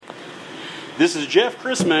This is Jeff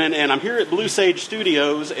Chrisman, and I'm here at Blue Sage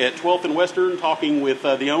Studios at 12th and Western talking with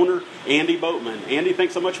the owner, Andy Boatman. Andy,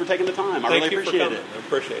 thanks so much for taking the time. I really appreciate it. I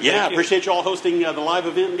appreciate it. Yeah, I appreciate you all hosting the live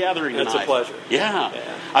event and gathering tonight. It's a pleasure. Yeah.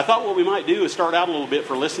 I thought what we might do is start out a little bit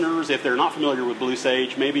for listeners, if they're not familiar with Blue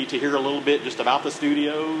Sage, maybe to hear a little bit just about the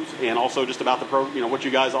studios and also just about the what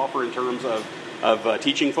you guys offer in terms of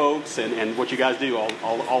teaching folks and what you guys do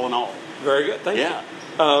all in all. Very good. Thank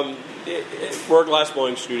you. We're a glass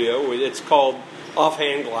blowing studio. It's called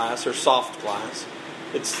offhand glass or soft glass.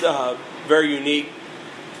 It's a very unique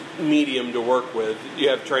medium to work with. You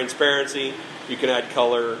have transparency, you can add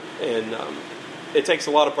color, and it takes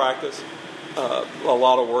a lot of practice, a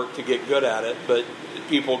lot of work to get good at it, but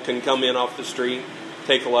people can come in off the street,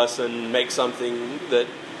 take a lesson, make something that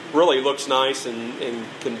really looks nice and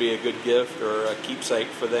can be a good gift or a keepsake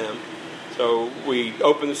for them. So we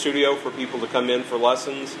open the studio for people to come in for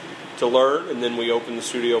lessons to learn, and then we open the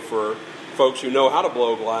studio for folks who know how to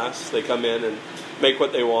blow glass. They come in and make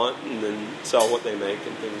what they want and then sell what they make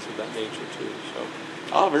and things of that nature too.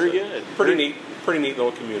 So, very good. Pretty neat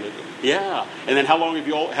little community. Yeah. And then how long have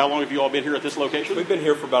you all been here at this location? We've been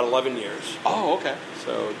here for about 11 years. Oh, okay.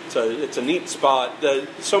 So it's a neat spot.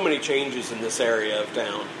 So many changes in this area of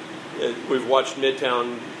town. We've watched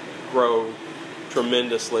Midtown grow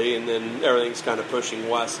tremendously, and then everything's kind of pushing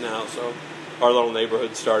west now. So our little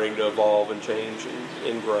neighborhood's starting to evolve and change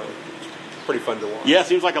and grow. It's pretty fun to watch. Yeah, it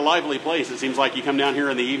seems like a lively place. It seems like you come down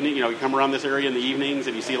here in the evening, you come around this area in the evenings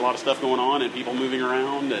and you see a lot of stuff going on and people moving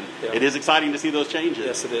around, and it is exciting to see those changes.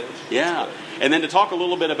 Yes, it is. Yeah. And then to talk a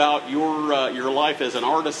little bit about your life as an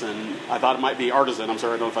artisan, I thought it might be artisan. I'm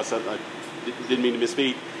sorry, I don't know if I didn't mean to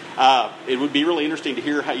misspeak. It would be really interesting to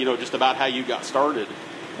hear how, just about how you got started.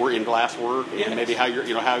 We're in Glasswork, and maybe how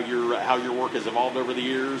your work has evolved over the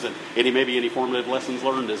years, and any formative lessons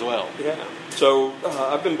learned as well. Yeah. So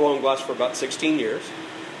I've been blowing glass for about 16 years.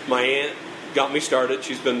 My aunt got me started.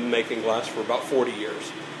 She's been making glass for about 40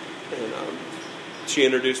 years, and she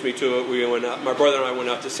introduced me to it. We went out. My brother and I went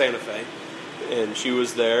out to Santa Fe, and she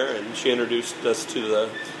was there, and she introduced us to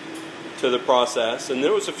the process. And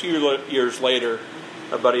there was a few years later,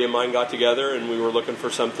 a buddy of mine got together, and we were looking for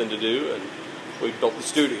something to do, and we built the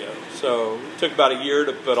studio. So it took about a year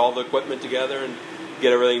to put all the equipment together and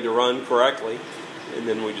get everything to run correctly. And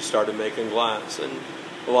then we just started making glass. And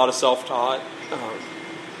a lot of self-taught.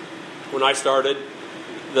 When I started,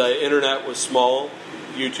 the internet was small.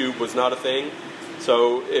 YouTube was not a thing.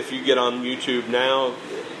 So if you get on YouTube now,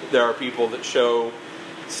 there are people that show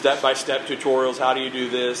step-by-step tutorials. How do you do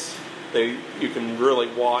this? You can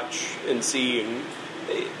really watch and see. And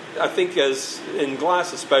I think as in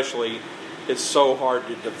glass especially, it's so hard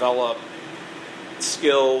to develop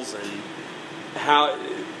skills, and how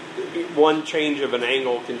one change of an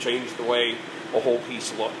angle can change the way a whole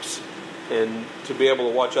piece looks. And to be able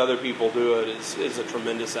to watch other people do it is a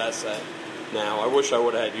tremendous asset now. I wish I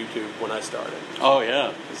would have had YouTube when I started. Oh,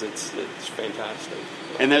 yeah. Because it's fantastic.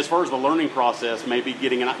 And as far as the learning process, maybe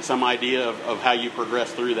getting some idea of how you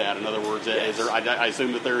progress through that. In other words, yes. I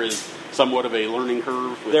assume that there is somewhat of a learning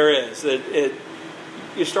curve. There is.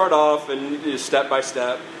 You start off and you step by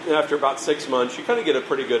step, and after about 6 months, you kind of get a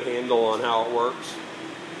pretty good handle on how it works.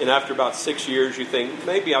 And after about 6 years, you think,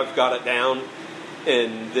 maybe I've got it down,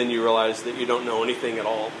 and then you realize that you don't know anything at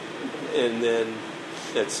all. And then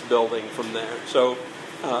it's building from there. So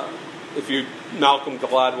if you, Malcolm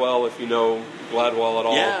Gladwell, if you know Gladwell at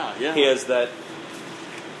all, he has that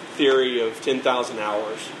theory of 10,000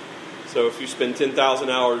 hours. So if you spend 10,000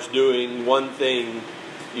 hours doing one thing,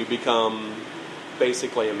 you become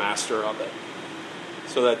basically a master of it.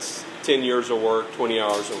 So that's 10 years of work, 20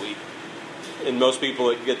 hours a week. And most people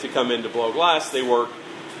that get to come in to blow glass, they work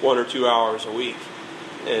 1 or 2 hours a week.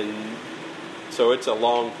 And so it's a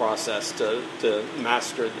long process to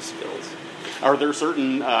master the skills. Are there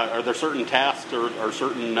certain tasks or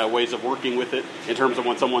certain ways of working with it in terms of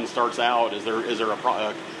when someone starts out? Is there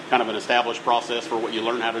a kind of an established process for what you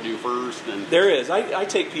learn how to do first? And there is. I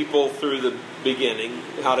take people through the beginning,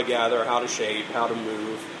 how to gather, how to shape, how to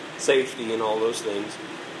move, safety, and all those things,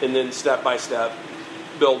 and then step by step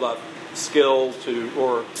build up skill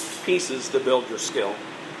or pieces to build your skill.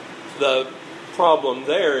 The problem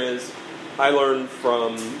there is I learned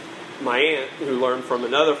from my aunt, who learned from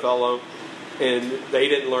another fellow, and they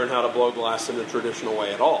didn't learn how to blow glass in the traditional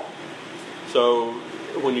way at all. So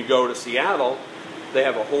when you go to Seattle, they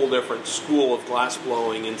have a whole different school of glass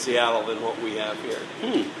blowing in Seattle than what we have here.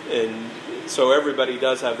 And so everybody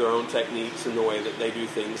does have their own techniques in the way that they do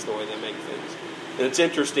things, the way they make things. And it's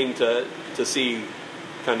interesting to see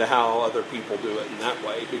kind of how other people do it in that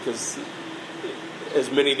way, because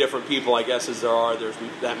as many different people, I guess, as there's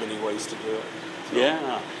that many ways to do it. So.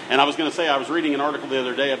 Yeah, and I was going to say, I was reading an article the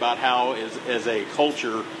other day about how, as a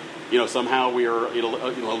culture, somehow we are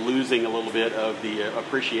losing a little bit of the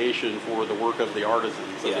appreciation for the work of the artisan,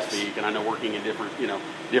 so to speak. And I know working in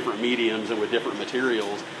different mediums and with different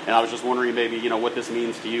materials. And I was just wondering maybe what this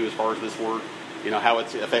means to you as far as this work, how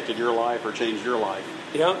it's affected your life or changed your life.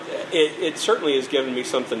 Yeah, it certainly has given me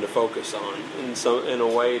something to focus on, and so in a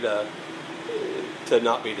way to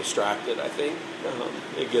not be distracted. I think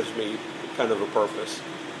it gives me kind of a purpose.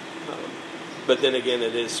 But then again,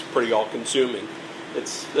 it is pretty all-consuming.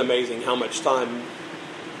 It's amazing how much time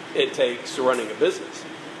it takes running a business.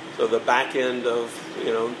 So the back end of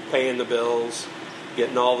paying the bills,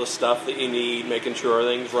 getting all the stuff that you need, making sure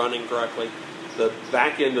everything's running correctly. The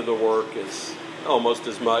back end of the work is almost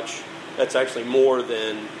as much. That's actually more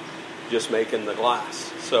than just making the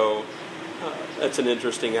glass. So that's an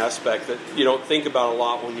interesting aspect that you don't think about a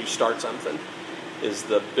lot when you start something, is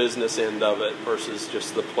the business end of it versus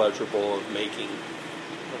just the pleasurable of making.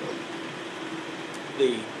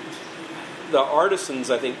 The artisans,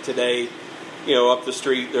 I think today, up the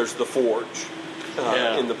street, there's the Forge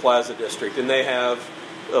in the Plaza District, and they have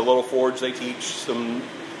a little forge. They teach some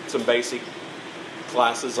basic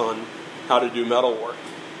classes on how to do metalwork.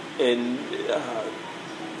 And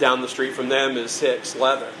down the street from them is Hicks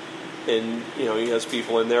Leather, and he has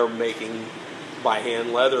people in there making by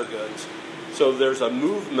hand leather goods. So there's a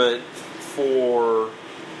movement for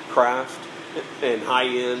craft and high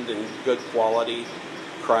end and good quality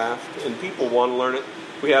craft, and people want to learn it.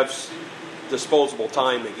 We have disposable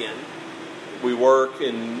time again. We work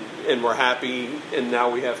and we're happy, and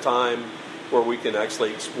now we have time where we can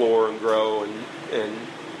actually explore and grow and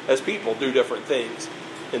as people do different things.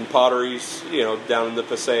 In potteries, down in the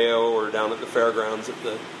Paseo or down at the fairgrounds at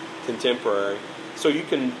the Contemporary. So you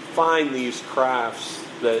can find these crafts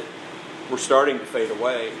that were starting to fade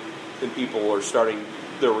away, and people are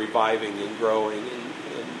they're reviving and growing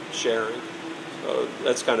and sharing. So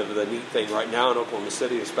that's kind of the neat thing right now in Oklahoma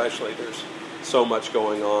City, especially. There's so much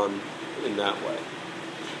going on in that way.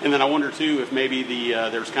 And then I wonder too if maybe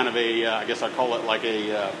there's kind of I guess I'd call it like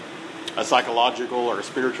a psychological or a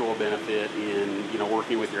spiritual benefit in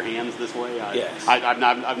working with your hands this way. Yes.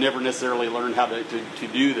 I've never necessarily learned how to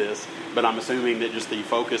do this, but I'm assuming that just the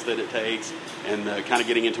focus that it takes and kind of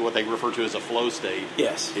getting into what they refer to as a flow state.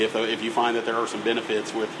 Yes. If you find that there are some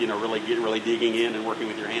benefits with really digging in and working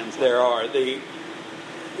with your hands. There are the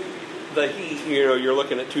heat. You're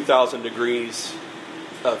looking at 2,000 degrees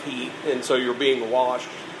of heat, and so you're being washed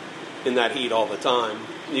in that heat all the time.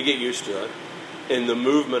 You get used to it. And the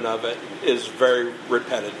movement of it is very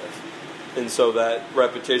repetitive. And so that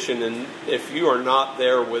repetition, and if you are not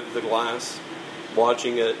there with the glass,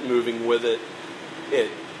 watching it, moving with it,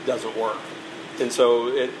 it doesn't work. And so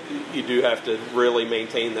you do have to really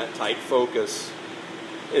maintain that tight focus,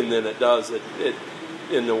 and then it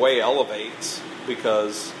in a way elevates,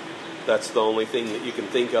 because that's the only thing that you can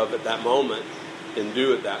think of at that moment and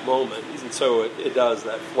do at that moment. And so it does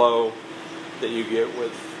that flow that you get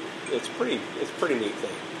with. It's pretty neat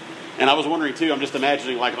thing. And I was wondering too, I'm just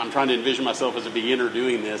imagining, like, I'm trying to envision myself as a beginner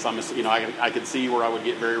doing this. I could see where I would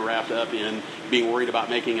get very wrapped up in being worried about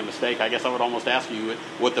making a mistake. I guess I would almost ask you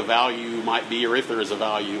what the value might be, or if there is a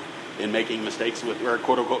value in making mistakes or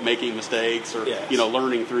quote unquote making mistakes, or yes.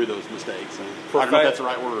 Learning through those mistakes. And I don't know if that's the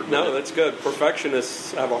right word. No, that's good.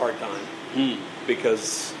 Perfectionists have a hard time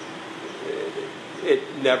because it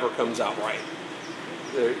never comes out right.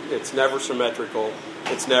 It's never symmetrical.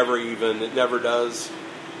 It's never even. It never does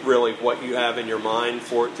really what you have in your mind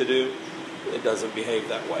for it to do. It doesn't behave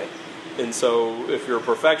that way. And so if you're a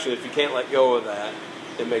perfectionist, if you can't let go of that,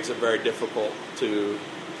 it makes it very difficult to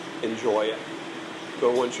enjoy it.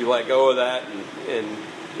 But once you let go of that and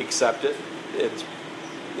accept it, it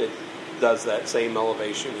does that same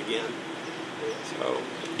elevation again. So,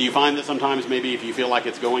 do you find that sometimes maybe if you feel like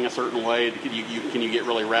it's going a certain way, can you get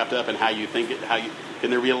really wrapped up in how you think it? Can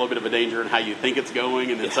there be a little bit of a danger in how you think it's going,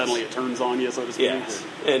 and then yes. suddenly it turns on you, so to speak? Yes,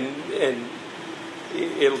 and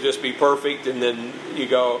it'll just be perfect, and then you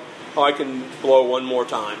go, oh, I can blow one more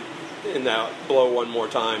time, and that blow one more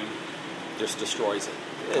time just destroys it.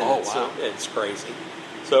 And wow. It's crazy.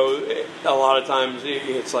 So a lot of times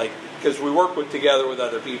it's like, because we work together with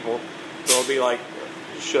other people, so it'll be like,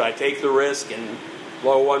 should I take the risk and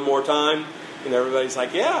blow one more time? And everybody's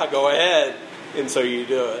like, yeah, go ahead. And so you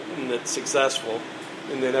do it, and it's successful.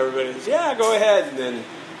 And then everybody says, yeah, go ahead. And then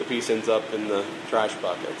the piece ends up in the trash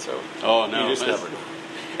bucket. So oh, no. you just never know.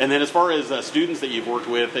 And then as far as students that you've worked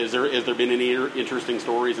with, has there been any interesting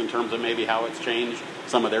stories in terms of maybe how it's changed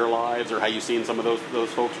some of their lives, or how you've seen some of those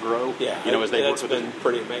folks grow? Yeah, as they work with it's been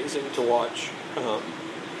pretty amazing to watch.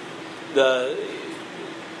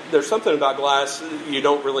 There's something about glass. You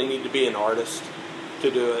don't really need to be an artist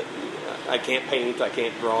to do it. I can't paint. I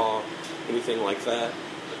can't draw, anything like that.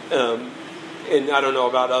 And I don't know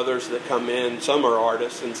about others that come in. Some are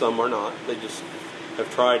artists and some are not. They just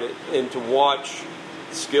have tried it. And to watch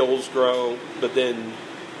skills grow, but then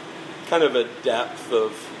kind of a depth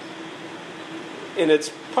of, and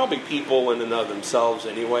it's probably people in and of themselves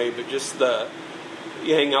anyway, but just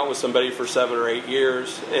you hang out with somebody for 7 or 8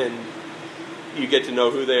 years and you get to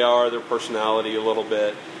know who they are, their personality a little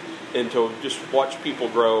bit, and to just watch people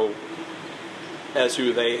grow as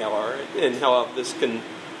who they are and how this can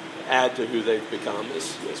add to who they've become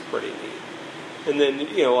is pretty neat. And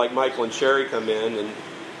then, like Michael and Sherry come in and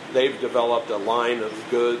they've developed a line of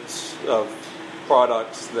goods, of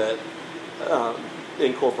products that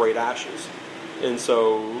incorporate ashes. And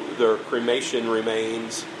so their cremation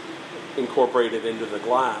remains incorporated into the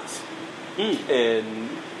glass. And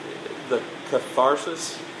the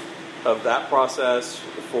catharsis of that process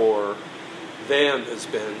for them has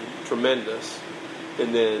been tremendous.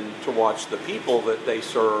 And then to watch the people that they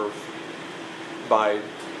serve by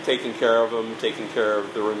taking care of them, taking care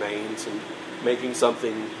of the remains, and making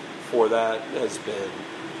something for that has been,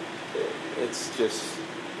 it's just,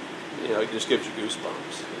 it just gives you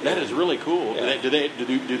goosebumps. That is really cool. Yeah. Do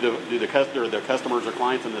the customers or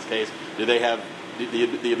clients in this case, do they have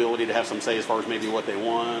the ability to have some say as far as maybe what they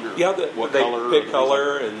want, or what color? They pick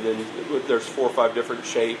color, and then there's 4 or 5 different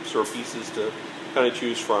shapes or pieces to kind of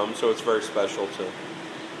choose from. So it's very special to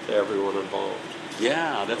everyone involved.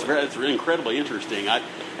 Yeah, that's really incredibly interesting. I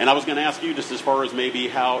was going to ask you just as far as maybe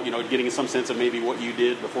how, getting some sense of maybe what you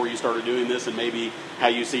did before you started doing this, and maybe how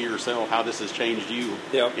you see yourself, how this has changed you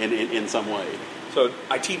in some way. So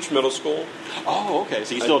I teach middle school. Oh, okay.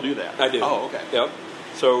 So you still do that? I do. Oh, okay. Yep.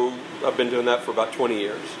 So I've been doing that for about 20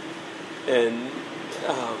 years. And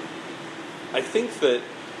I think that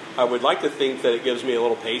I would like to think that it gives me a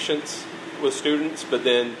little patience with students, but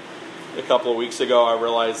then a couple of weeks ago I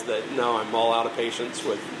realized that no, I'm all out of patience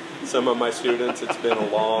with some of my students. It's been a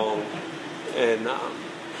long, and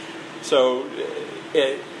so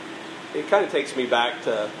it kind of takes me back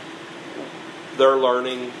to they're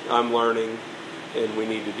learning, I'm learning, and we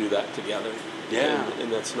need to do that together. Yeah.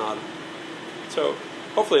 And that's not, so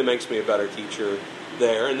hopefully it makes me a better teacher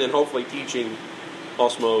there, and then hopefully teaching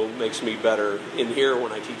also makes me better in here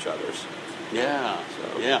when I teach others. Yeah,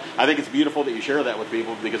 yeah. I think it's beautiful that you share that with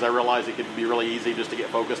people, because I realize it could be really easy just to get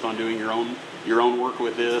focused on doing your own work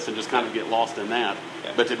with this and just kind of get lost in that.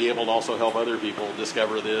 Yeah. But to be able to also help other people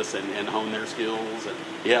discover this and hone their skills, and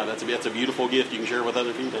that's a beautiful gift you can share with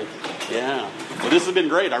other people. Yeah. Well, this has been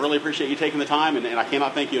great. I really appreciate you taking the time, and I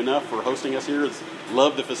cannot thank you enough for hosting us here.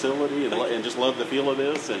 Love the facility and just love the feel of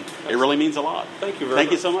this, and it really means a lot. Thank you very much.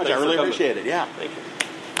 Thank you so much. Thanks I really appreciate it. Yeah. Thank you.